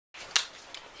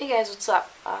Hey guys, what's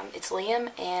up? It's Liam,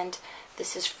 and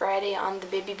this is Friday on the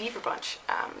Baby Beaver Bunch.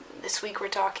 This week we're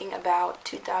talking about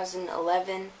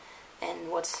 2011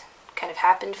 and what's kind of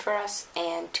happened for us,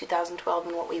 and 2012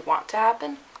 and what we want to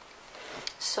happen.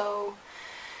 So,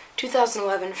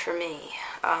 2011 for me,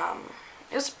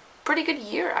 it was a pretty good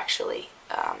year actually.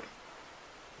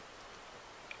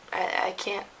 I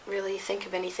can't really think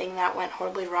of anything that went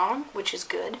horribly wrong, which is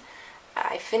good.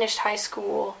 I finished high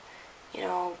school,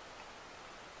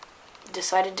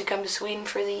 decided to come to Sweden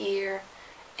for the year,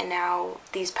 and now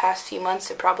these past few months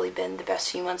have probably been the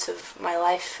best few months of my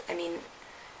life. I mean,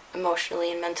 emotionally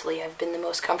and mentally, I've been the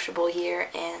most comfortable here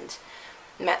and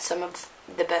met some of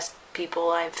the best people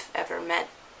I've ever met,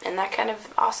 and that kind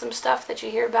of awesome stuff that you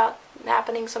hear about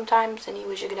happening sometimes and you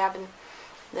wish it could happen,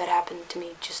 that happened to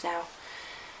me just now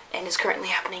and is currently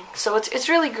happening. So it's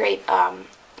really great.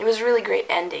 It was a really great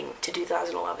ending to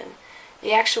 2011.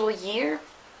 The actual year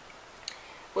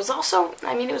was also,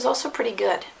 it was also pretty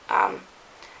good.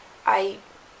 I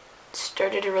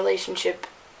started a relationship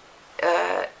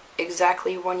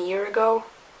exactly 1 year ago,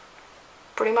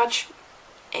 pretty much,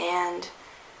 and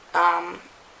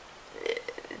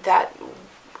that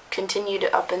continued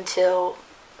up until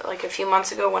like a few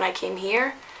months ago when I came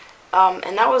here,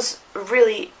 and that was a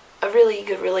really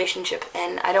good relationship.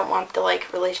 And I don't want the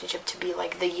relationship to be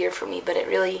like the year for me, but it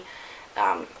really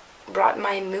brought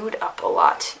my mood up a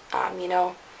lot.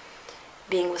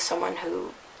 Being with someone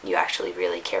who you actually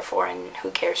really care for and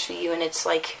who cares for you, and it's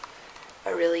like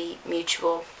a really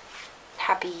mutual,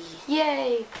 happy,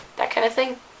 yay, that kind of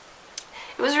thing.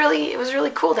 It was really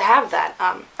cool to have that.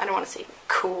 I don't want to say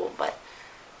cool, but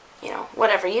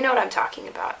whatever. You know what I'm talking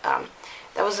about.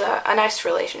 That was a nice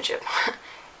relationship,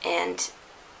 and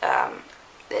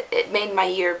it made my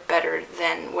year better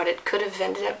than what it could have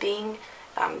ended up being.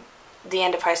 The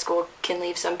end of high school can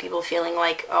leave some people feeling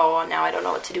like, oh, now I don't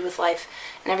know what to do with life,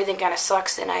 and everything kind of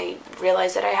sucks, and I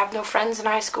realized that I have no friends in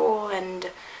high school,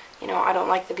 and I don't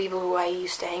like the people who I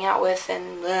used to hang out with,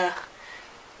 and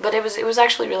but it was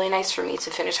actually really nice for me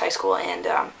to finish high school,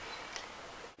 and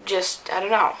just, I don't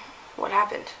know what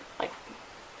happened. Like,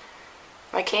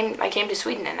 I came to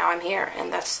Sweden, and now I'm here,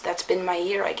 and that's been my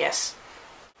year, I guess.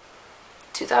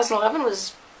 2011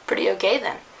 was pretty okay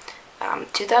then.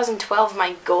 2012,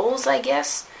 my goals, I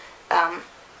guess,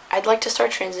 I'd like to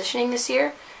start transitioning this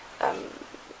year.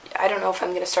 I don't know if I'm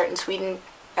going to start in Sweden.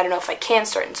 I don't know if I can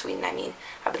start in Sweden.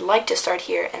 I would like to start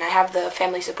here, and I have the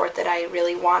family support that I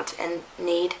really want and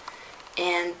need,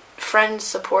 and friend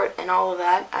support and all of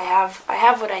that. I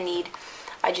have what I need.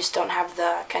 I just don't have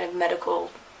the kind of medical,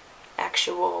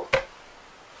 actual,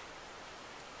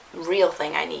 real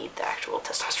thing I need, the actual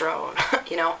testosterone,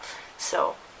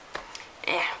 so...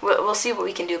 we'll see what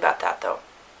we can do about that, though.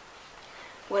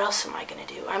 What else am I going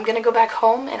to do? I'm going to go back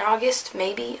home in August,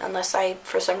 maybe, unless I,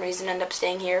 for some reason, end up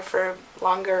staying here for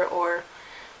longer or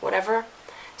whatever.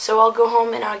 So I'll go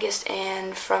home in August,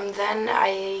 and from then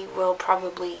I will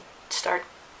probably start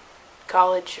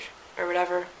college or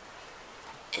whatever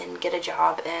and get a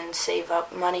job and save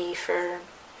up money for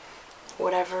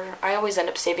whatever. I always end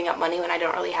up saving up money when I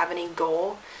don't really have any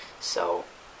goal, so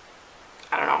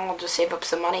I don't know, I'll just save up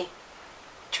some money.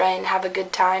 Try and have a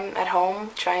good time at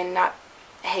home. Try and not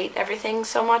hate everything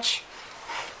so much.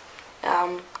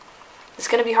 It's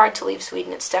going to be hard to leave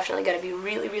Sweden. It's definitely going to be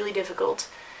really difficult.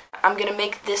 I'm going to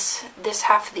make this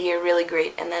half of the year really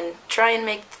great, and then try and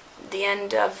make the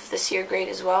end of this year great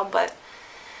as well, but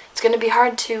it's going to be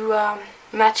hard to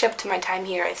match up to my time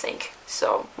here, I think.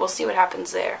 So we'll see what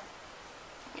happens there.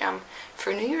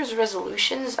 For New Year's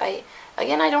resolutions, I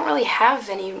don't really have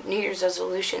any New Year's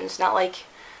resolutions. Not like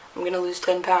I'm going to lose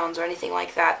 10 pounds or anything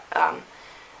like that.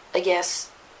 I guess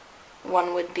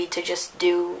one would be to just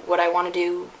do what I want to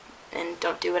do and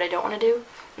don't do what I don't want to do.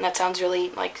 And that sounds really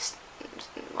like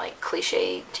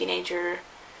cliche teenager,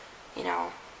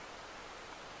 and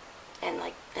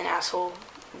like an asshole.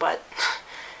 But,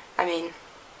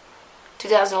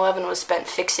 2011 was spent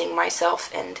fixing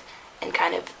myself and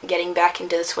kind of getting back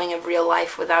into the swing of real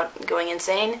life without going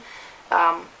insane.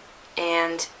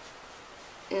 And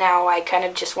now I kind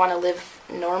of just want to live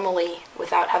normally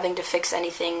without having to fix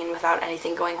anything and without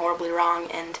anything going horribly wrong,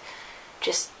 and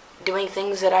just doing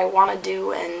things that I want to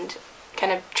do and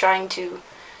kind of trying to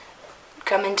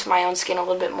come into my own skin a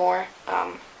little bit more,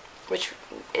 which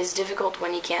is difficult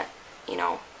when you can't,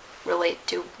 relate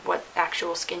to what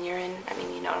actual skin you're in.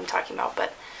 You know what I'm talking about,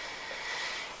 but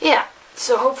yeah.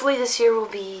 So hopefully this year will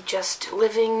be just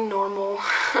living normal,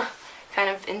 kind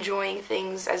of enjoying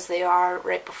things as they are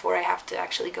right before I have to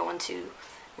actually go into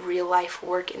real life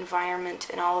work environment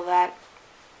and all of that.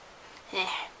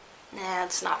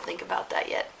 Let's not think about that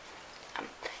yet.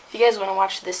 If you guys want to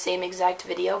watch this same exact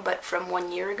video, but from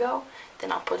 1 year ago,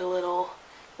 then I'll put a little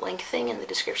link thing in the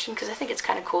description, because I think it's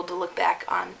kind of cool to look back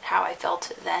on how I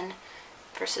felt then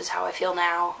versus how I feel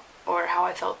now, or how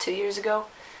I felt 2 years ago.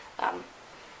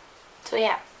 So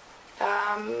yeah,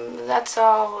 that's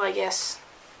all, I guess.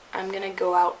 I'm gonna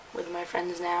go out with my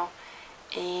friends now,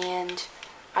 and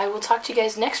I will talk to you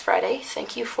guys next Friday.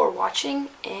 Thank you for watching,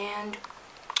 and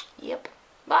yep,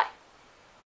 bye.